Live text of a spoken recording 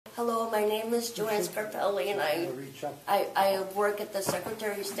Hello, my name is Joanne Scarpelli, and I work at the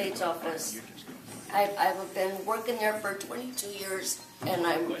Secretary of State's office. I've been working there for 22 years, and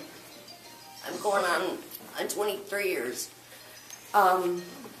I'm going on 23 years. I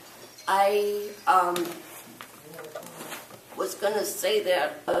was going to say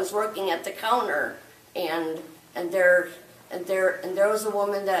that I was working at the counter, and there was a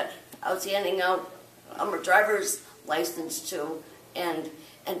woman that I was handing out a driver's license to, and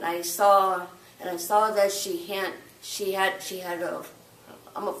I saw that she had a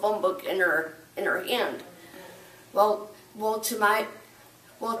phone book in her hand. Well, to my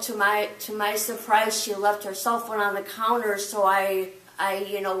surprise, she left her cell phone on the counter. So I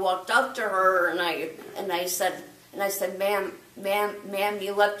walked up to her and I said, ma'am,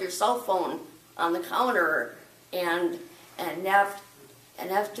 you left your cell phone on the counter. And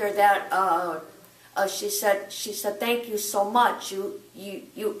after that, she said, thank you so much. You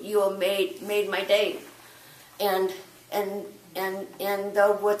made my day. And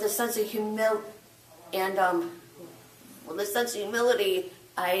with a sense of humility,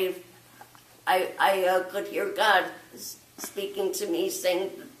 I could hear God speaking to me,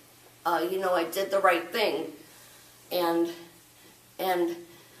 saying, I did the right thing, and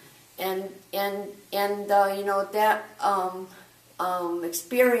that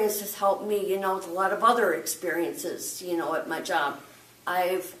experience has helped me, with a lot of other experiences, at my job.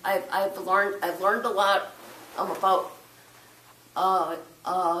 I've learned a lot about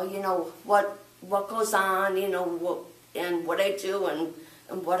what goes on, and what I do and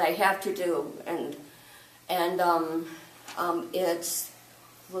what I have to do, and it's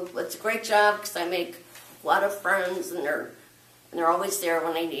a great job because I make a lot of friends, and they're always there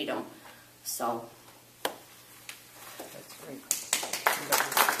when I need them. So that's great.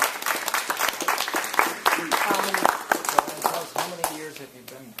 How many years have you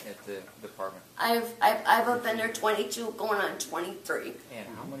been at the department? I've been there 22, going on 23. And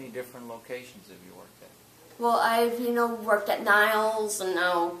how many different locations have you worked at? Well, I've worked at Niles, and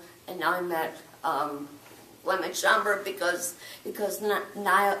now I'm at Schaumburg because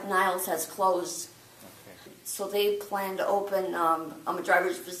Niles has closed. Okay. So they plan to open a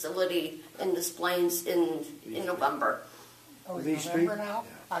driver's facility in Des Plaines in November. Oh, is November now?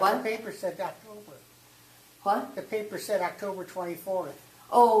 What? The paper said October. What? The paper said October 24th.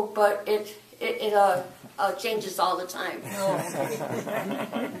 Oh, but it changes all the time. No.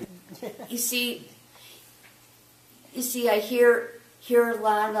 You see, I hear a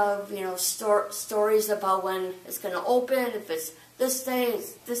lot of stories about when it's going to open. If it's this day,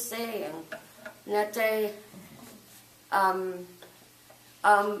 it's this day, and that day. A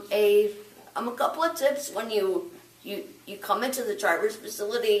couple of tips when you come into the driver's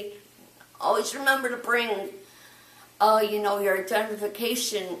facility. Always remember to bring your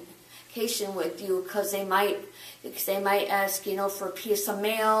identification with you, because they might ask for a piece of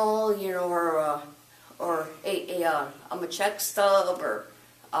mail, or a check stub, or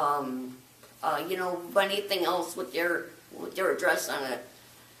anything else with your address on it.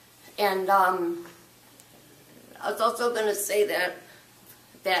 And I was also going to say that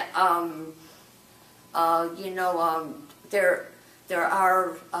there are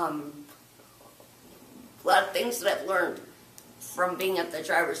a lot of things that I've learned from being at the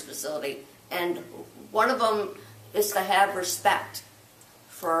driver's facility, and one of them is to have respect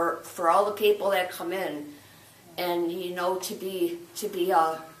for all the people that come in, and to be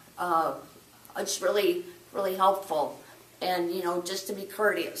it's really helpful, and just to be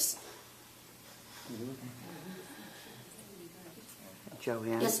courteous. Mm-hmm.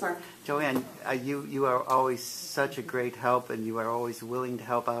 Joanne. Yes, Mark. Joanne, you are always such a great help, and you are always willing to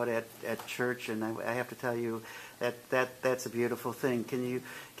help out at church. And I have to tell you that's a beautiful thing. Can you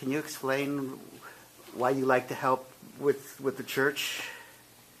explain why you like to help with the church?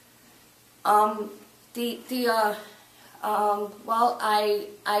 Well, I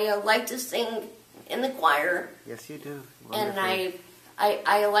like to sing in the choir. Yes, you do. And Wonderful.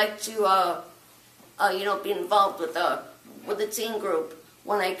 I like to be involved with the teen group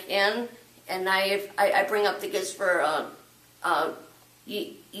when I can, and I bring up the kids for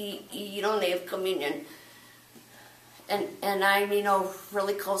Native communion, and I'm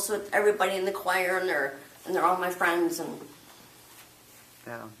really close with everybody in the choir, and they're all my friends, and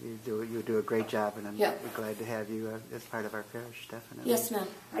Well, you do a great job, and Yeah. we're glad to have you as part of our parish, definitely. Yes, ma'am.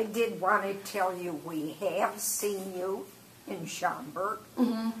 I did want to tell you we have seen you in Schaumburg,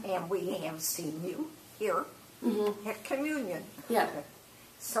 and we have seen you here at communion. Yeah.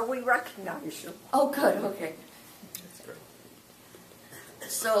 So we recognize you. Oh, good. Okay. That's great.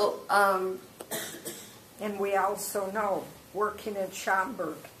 So, And we also know working in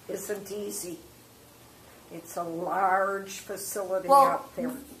Schaumburg isn't easy. It's a large facility Well, out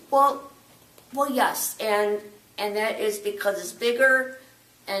there. Well, yes, and that is because it's bigger,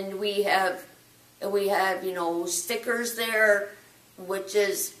 and we have stickers there, which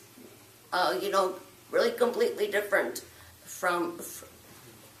is really completely different from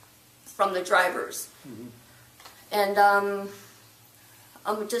the drivers, and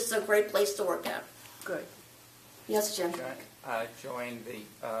just a great place to work at. Good. Yes, Jim. Joanne,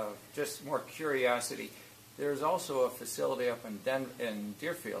 just more curiosity. There's also a facility up in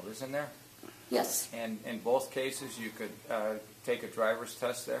Deerfield, isn't there? Yes, And in both cases, you could take a driver's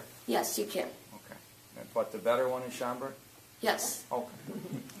test there? yes, you can. Okay. But the better one in Schaumburg? Yes. Okay.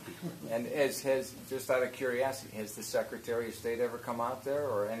 And has just out of curiosity, has the Secretary of State ever come out there,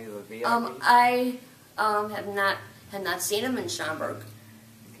 or any of the VIPs? I have not seen him in Schaumburg.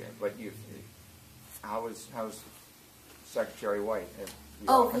 Okay, but how's Secretary White? Have you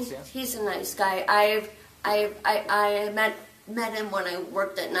Oh, often seen him? he's a nice guy. I met him when I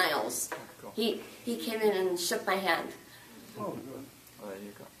worked at Niles. Cool. He came in and shook my hand. Well, there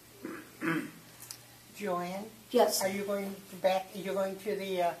you go. Joanne, Yes, are you going to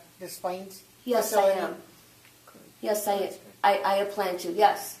the Des Plaines? yes, I facility? am. Yes, I plan to.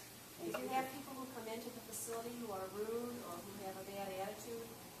 Yes. If you have people who come into the facility who are rude or who have a bad attitude,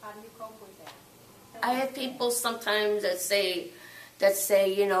 how do you cope with that? I have people sometimes that say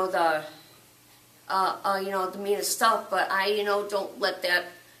the meanest stuff, but I don't let that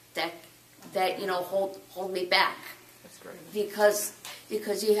hold me back. That's great.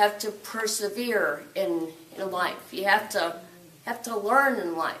 Because you have to persevere in life. You have to learn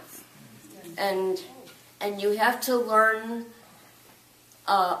in life, and you have to learn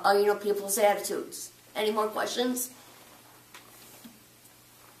people's attitudes. Any more questions?